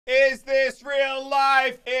Is this real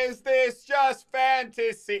life? Is this just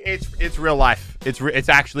fantasy? It's real life. It's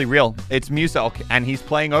actually real. It's Muselk, and he's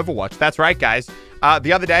playing Overwatch. That's right, guys.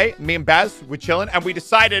 The other day, me and Baz were chilling, and we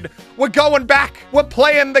decided we're going back. We're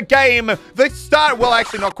playing the game. Well,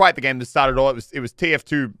 actually, not quite the game that started all. It was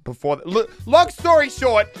TF2 before. Long story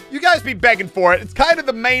short, you guys be begging for it. It's kind of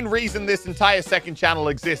the main reason this entire second channel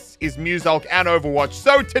exists is Muselk and Overwatch.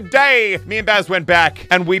 So today, me and Baz went back,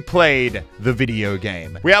 and we played the video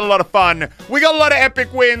game. We had a lot of fun. We got a lot of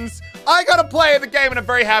epic wins. I got to play the game, and I'm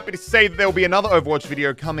very happy to say that there will be another Overwatch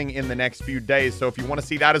video coming in the next few days. So if you want to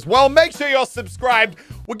see that as well, make sure you're subscribed.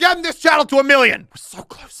 We're getting this channel to 1 million. We're so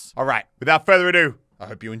close. All right, without further ado, I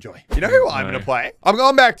hope you enjoy. You know who I'm going to play? I'm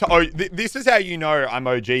going back to... this is how you know I'm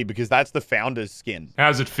OG, because that's the founder's skin. How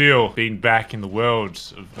does it feel being back in the world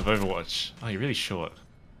of Overwatch? Oh, you're really short.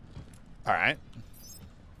 All right.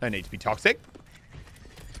 No need to be toxic.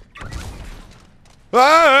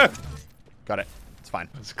 Ah! Got it. It's fine.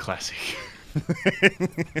 That's a classic.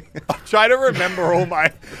 I'm trying to remember all my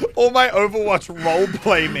Overwatch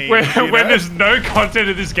roleplay memes. When there's no content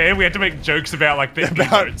in this game, we had to make jokes about like the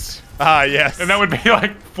emotes. Ah, yes. And that would be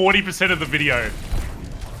like 40% of the video.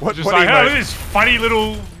 What? Just like, oh, this funny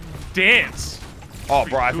little dance. Oh,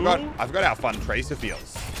 bro, I forgot how fun Tracer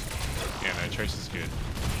feels. Yeah, no, Tracer's good.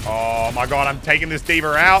 Oh my god, I'm taking this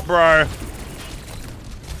D.Va out, bro.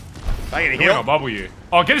 I get a heal. I'll bubble you.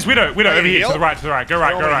 Oh, get this Widow over here, to the right. Go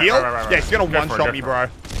right. Yeah, she's gonna one-shot me, bro.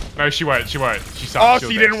 No, she won't. She sucks. Oh,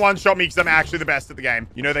 she didn't one-shot me because I'm actually the best at the game.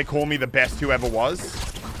 You know, they call me the best who ever was.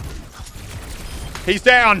 He's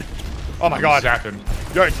down. Oh my god. Zapping.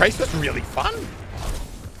 Yo, Tracer's really fun.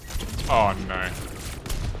 Oh no.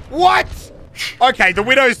 What? Okay, the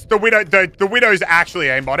Widow's actually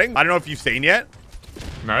aimbotting. I don't know if you've seen yet.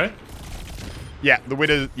 No? Yeah, the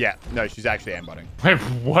Widow, yeah. No, she's actually aimbotting. Wait,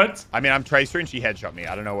 what? I mean, I'm Tracer and she headshot me.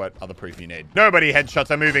 I don't know what other proof you need. Nobody headshots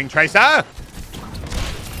are moving, Tracer.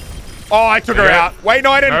 Oh, I took her out. Wait, no,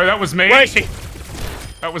 I didn't. No, that was me. Where is she?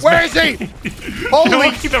 That was Where me. is she? Holy You're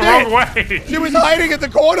looking shit. the wrong way. She was hiding at the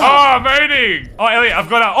corner. Oh, moaning. Oh, Elliot, I've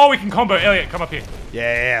got a... Oh, we can combo. Elliot, come up here.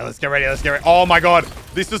 Yeah, let's get ready. Oh my god.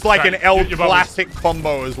 This is like an L classic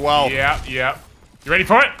combo as well. Yeah. You ready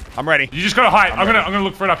for it? I'm ready. You just gotta hide. I'm gonna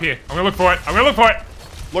look for it up here. I'm gonna look for it.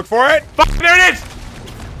 Look for it. Fuck, there it is.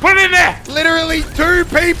 Put it in there. Literally 2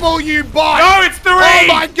 people, you bot. No, it's 3. Oh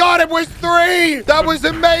my god, it was 3. That was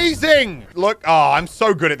amazing. Look, oh, I'm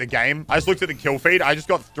so good at the game. I just looked at the kill feed. I just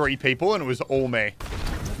got 3 people and it was all me.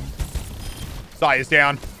 Zaya's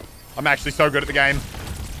down. I'm actually so good at the game.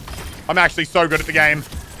 Okay.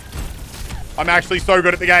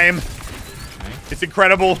 It's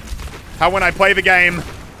incredible how when I play the game,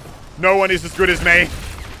 no one is as good as me.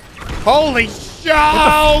 Holy shit.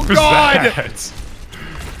 Oh, God.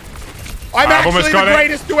 I'm actually the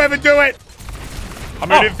greatest to ever do it. I'm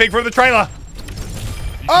going to do the thing from the trailer.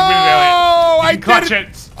 Oh, I did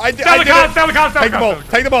it. I did it.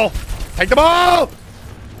 Take the ball.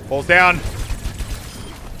 Ball's down.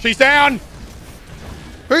 She's down.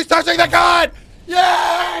 Who's touching the card?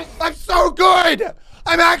 Yes! I'm so good.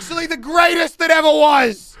 I'm actually the greatest that ever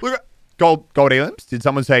was. Look at gold elims. Did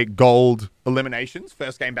someone say gold eliminations?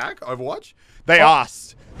 First game back, Overwatch. They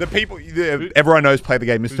asked. The people, everyone knows play the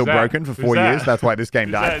game is still broken for 4 years. That's why this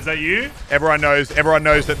game died. Is that you? Everyone knows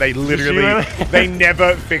that they literally, they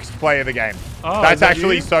never fixed play of the game. Oh, that's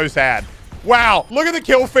actually so sad. Wow, look at the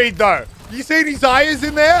kill feed though. You see any Zayas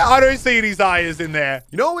in there? I don't see any Zayas in there.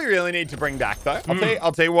 You know what we really need to bring back though?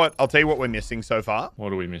 I'll tell you what we're missing so far.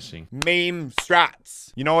 What are we missing? Meme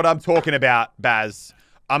strats. You know what I'm talking about, Baz?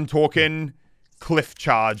 I'm talking cliff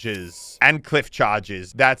charges and cliff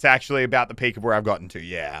charges. That's actually about the peak of where I've gotten to.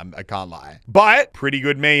 Yeah, I can't lie. But pretty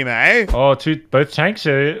good meme, eh? Oh, both tanks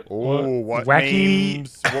are... Oh, what wacky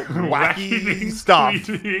memes? What wacky stuff.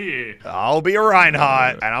 I'll be a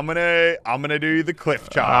Reinhardt, and I'm gonna do the cliff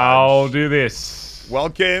charge. I'll do this.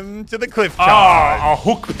 Welcome to the cliff charge. Oh, I'll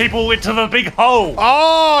hook people into the big hole.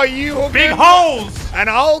 Oh, you hook big holes, and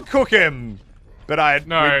I'll cook him. But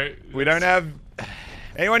we don't have.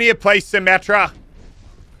 Anyone here play Symmetra?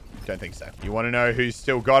 Don't think so. You want to know who's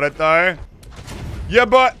still got it though? Yeah,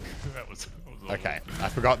 but okay. I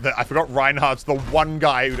forgot Reinhardt's the one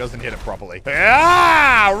guy who doesn't hit it properly.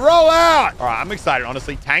 Ah, roll out! All right, I'm excited.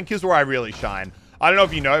 Honestly, tank is where I really shine. I don't know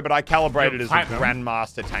if you know, but I calibrated as a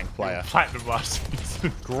Grandmaster tank player. Platinum Master.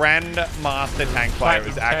 Grandmaster tank player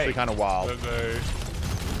is actually kind of wild.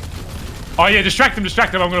 Oh yeah, distract them.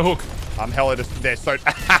 I'm gonna hook. I'm hella just there. So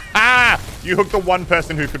you hooked the one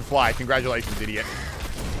person who could fly. Congratulations, idiot.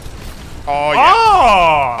 Oh yeah.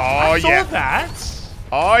 Oh, I saw that.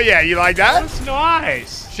 Oh yeah, you like that? That's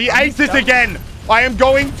nice. She ate it again. I am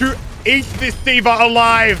going to eat this diva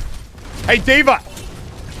alive. Hey, diva.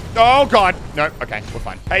 Oh, God. No, okay, we're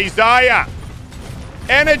fine. Hey, Zaya.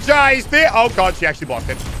 Energize there. Oh, God, she actually blocked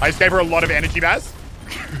it. I just gave her a lot of energy, Baz.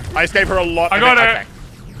 I just gave her a lot I got it. Okay.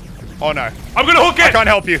 Oh, no. I'm going to hook it. I can't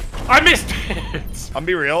help you. I missed it. I'm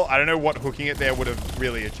be real. I don't know what hooking it there would have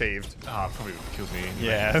really achieved. Oh, probably kills me anyway.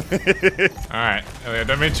 Yeah. All right. I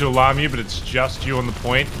don't mean to alarm you, but it's just you on the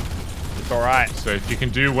point. It's all right. So if you can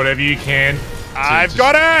do whatever you can. I've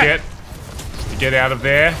got it. To get out of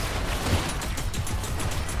there.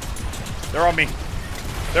 They're on me.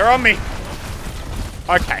 They're on me.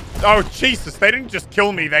 Okay. Oh, Jesus. They didn't just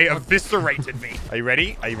kill me. They eviscerated me. Are you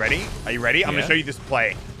ready? Are you ready? Are you ready? I'm going to show you this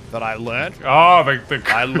play that I learned. Oh,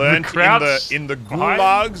 I learned the in the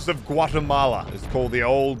gulags of Guatemala. It's called the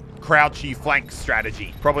old crouchy flank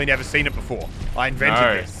strategy. Probably never seen it before. I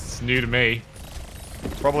invented this. It's new to me.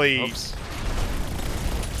 Probably... Oops.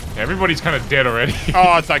 Everybody's kind of dead already.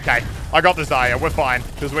 Oh, it's okay. I got the Zaya. We're fine.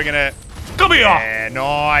 Because we're going to... Come here! Yeah,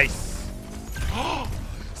 nice.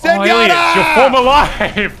 Elliot, your former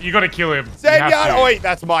life! You gotta kill him. Senora! Oh, wait,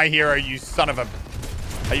 that's my hero, you son of a...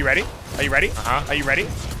 Are you ready? Are you ready? Uh-huh. Are you ready?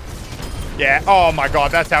 Yeah. Oh, my God.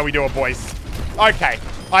 That's how we do it, boys. Okay.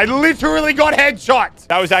 I literally got headshot.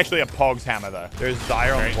 That was actually a Pog's hammer, though. There's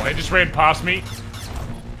Zaya on the point. They just ran past me.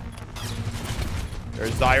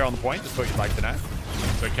 There's Zaya on the point. Just thought you'd like to know.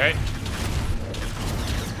 It's okay.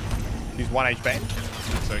 She's 1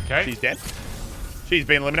 HP. It's okay. She's dead. She's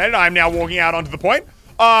been eliminated. I'm now walking out onto the point.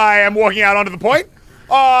 I am walking out onto the point.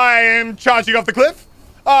 I am charging off the cliff.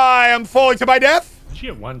 I am falling to my death. Did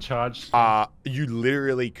you get one charge? You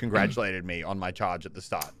literally congratulated me on my charge at the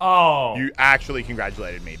start. Oh. You actually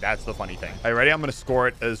congratulated me. That's the funny thing. Are you ready? I'm going to score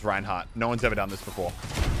it as Reinhardt. No one's ever done this before.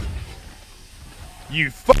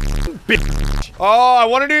 You fucking bitch. Oh, I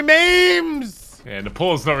want to do memes. Yeah,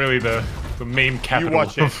 Nepal's not really the meme capital. You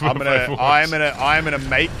watch it. I'm gonna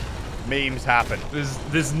make memes happen.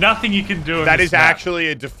 There's nothing you can do. That is actually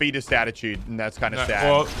a defeatist attitude, and that's kind of sad.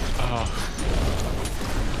 Well,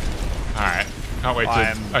 all right. Can't wait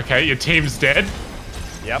to. Okay, your team's dead.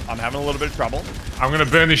 Yep, I'm having a little bit of trouble. I'm gonna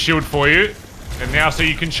burn the shield for you, and now so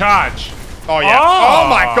you can charge. Oh yeah. Oh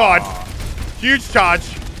my God. Huge charge.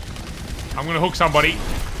 I'm gonna hook somebody.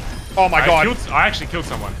 Oh my God. I actually killed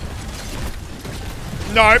someone.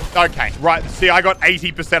 No. Okay. Right. See, I got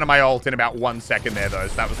 80% of my ult in about 1 second there, though.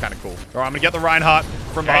 So that was kind of cool. All right, I'm going to get the Reinhardt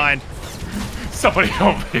from behind. Somebody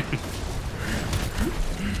help me.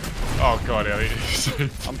 Oh, God, Elliot.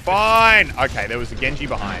 I'm fine. Okay, there was a Genji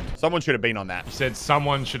behind. Someone should have been on that. You said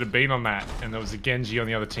someone should have been on that, and there was a Genji on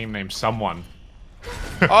the other team named Someone.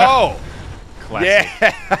 Oh. Classic.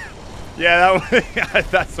 Yeah. Yeah,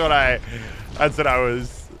 that's what I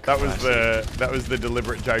was... That was the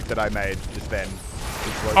deliberate joke that I made just then.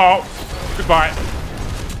 Oh, goodbye.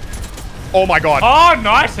 Oh my God. Oh,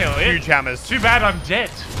 nice, Elliot. Huge hammers. Too bad I'm dead.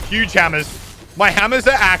 Huge hammers. My hammers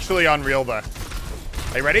are actually unreal, though.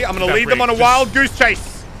 Are you ready? I'm going to lead them on a wild goose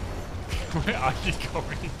chase. Where are you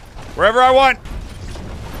going? Wherever I want.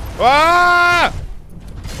 Ah!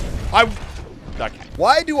 Okay.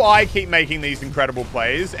 Why do I keep making these incredible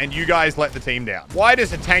plays and you guys let the team down? Why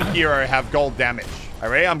does a tank hero have gold damage? All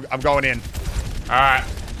right, I'm going in. All right.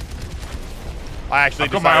 I actually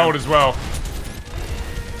got my ult as well.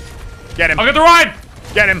 Get him. I'll get the ride.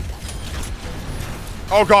 Get him.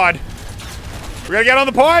 Oh, God. We're going to get on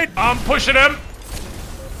the point. I'm pushing him.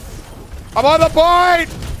 I'm on the point.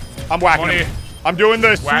 I'm whacking him. I'm doing the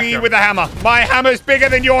swingy with the hammer. My hammer's bigger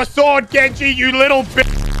than your sword, Genji, you little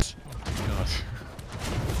bitch. Oh, God.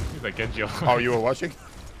 Who's that Genji? Oh, you were watching?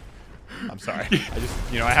 I'm sorry. I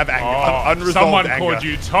just, I have anger. Oh, unresolved someone anger. called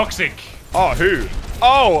you toxic. Oh, who?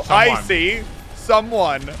 Oh, someone. I see.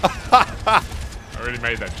 Someone. I already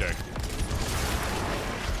made that joke.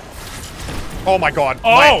 Oh, my God.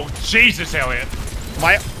 Oh, Jesus, Elliot.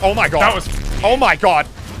 Oh, my God. That was... Oh, my God.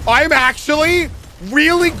 I'm actually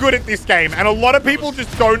really good at this game, and a lot of people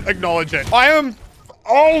just don't acknowledge it. I am...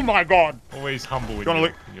 Oh, my God. Always humble with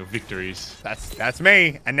your victories. That's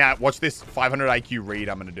me. And now, watch this 500 IQ read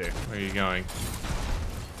I'm going to do. Where are you going?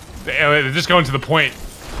 They're just going to the point.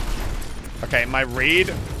 Okay, my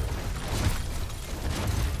read...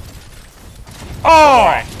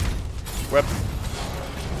 Oh! Right.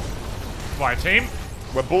 My team.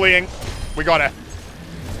 We're bullying. We got it.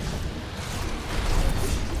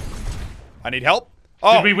 I need help.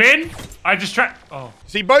 Oh. Did we win? Oh.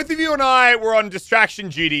 See, both of you and I were on distraction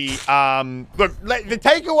duty. Look, the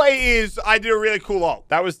takeaway is I did a really cool ult.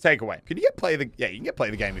 That was the takeaway. Can you get play the... Yeah, you can get play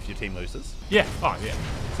the game if your team loses. Yeah. Oh, yeah.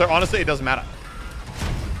 So, honestly, it doesn't matter.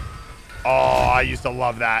 Oh, I used to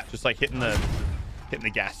love that. Just, like, hitting the Hitting the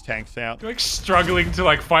gas tanks out. You're like struggling to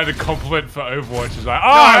like find a compliment for Overwatch. It's like, oh,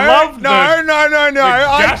 I love no.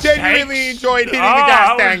 I genuinely enjoyed hitting the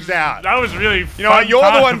gas tanks out. That was really fun. You know what?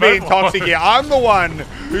 You're the one being toxic here. I'm the one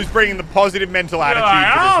who's bringing the positive mental attitude to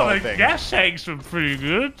this whole thing. The gas tanks were pretty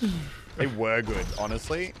good. They were good,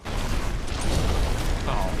 honestly.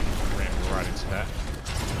 Oh, ran right into that.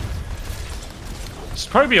 It's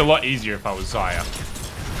probably be a lot easier if I was Zaya.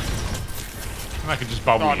 And I could just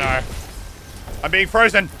bubble. Oh no. I'm being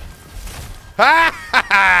frozen. Ha ha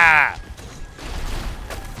ha!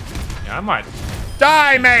 Yeah, I might.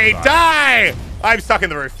 Die, mate! Die! I'm stuck in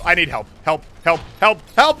the roof. I need help. Help! Help! Help!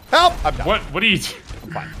 Help! Help! I'm done. What are you doing? I'm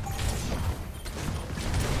fine.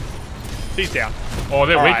 She's down. Oh,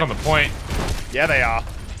 they're weak on the point. Yeah, they are.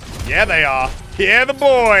 Yeah, they are. Here the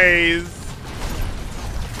boys.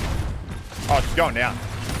 Oh, she's going down.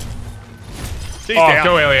 She's down.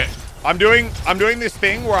 Go, Elliot. I'm doing this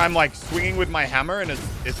thing where I'm like swinging with my hammer and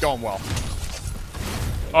it's going well.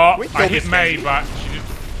 Oh, I hit May, but she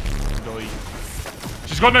didn't.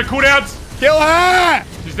 She's got no cooldowns. Kill her!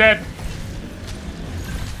 She's dead.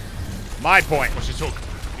 My point. What's she took?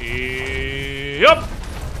 Yep.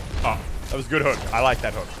 Oh, that was a good hook. I like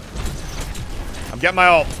that hook. I'm getting my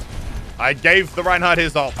ult. I gave the Reinhardt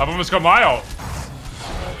his ult. I've almost got my ult.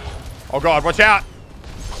 Oh god, watch out.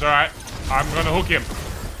 It's alright. I'm gonna hook him.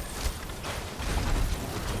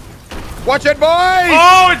 Watch it, boys!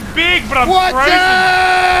 Oh, it's big, but I'm Watch frozen.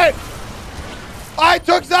 it! I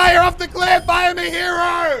took Zaya off the cliff. I am a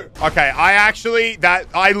hero. Okay,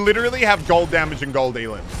 I literally have gold damage and gold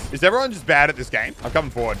elims. Is everyone just bad at this game? I'm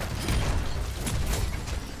coming forward.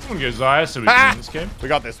 I'm gonna go Zaya so we can win this game. We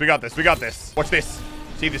got this. We got this. We got this. Watch this.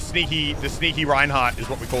 See the sneaky Reinhardt is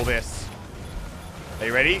what we call this. Are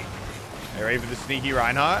you ready? Are you ready for the sneaky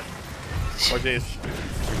Reinhardt? Watch this.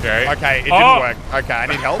 Okay. Okay, it didn't work. Okay, I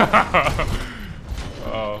need help.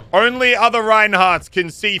 Oh. Only other Reinhardts can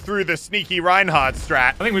see through the sneaky Reinhardt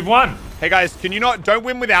strat. I think we've won. Hey guys, can you don't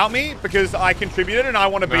win without me because I contributed and I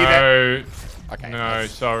want to be there. Okay. No,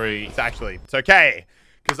 sorry. It's okay.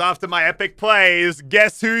 Because after my epic plays,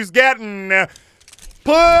 guess who's getting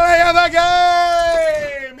play of the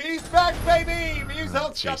game? He's back, baby. Muse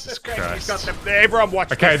helped shut this thing. He's got everyone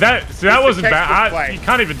watch okay, this. that wasn't bad. You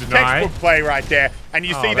can't even deny. Textbook play right there. And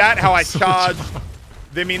you see that? How I charged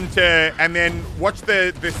them into, and then watch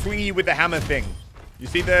the swingy with the hammer thing. You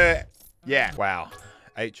see the, yeah. Wow.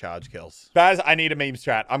 8 charge kills. Baz, I need a meme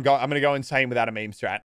strat. I'm gonna go insane without a meme strat.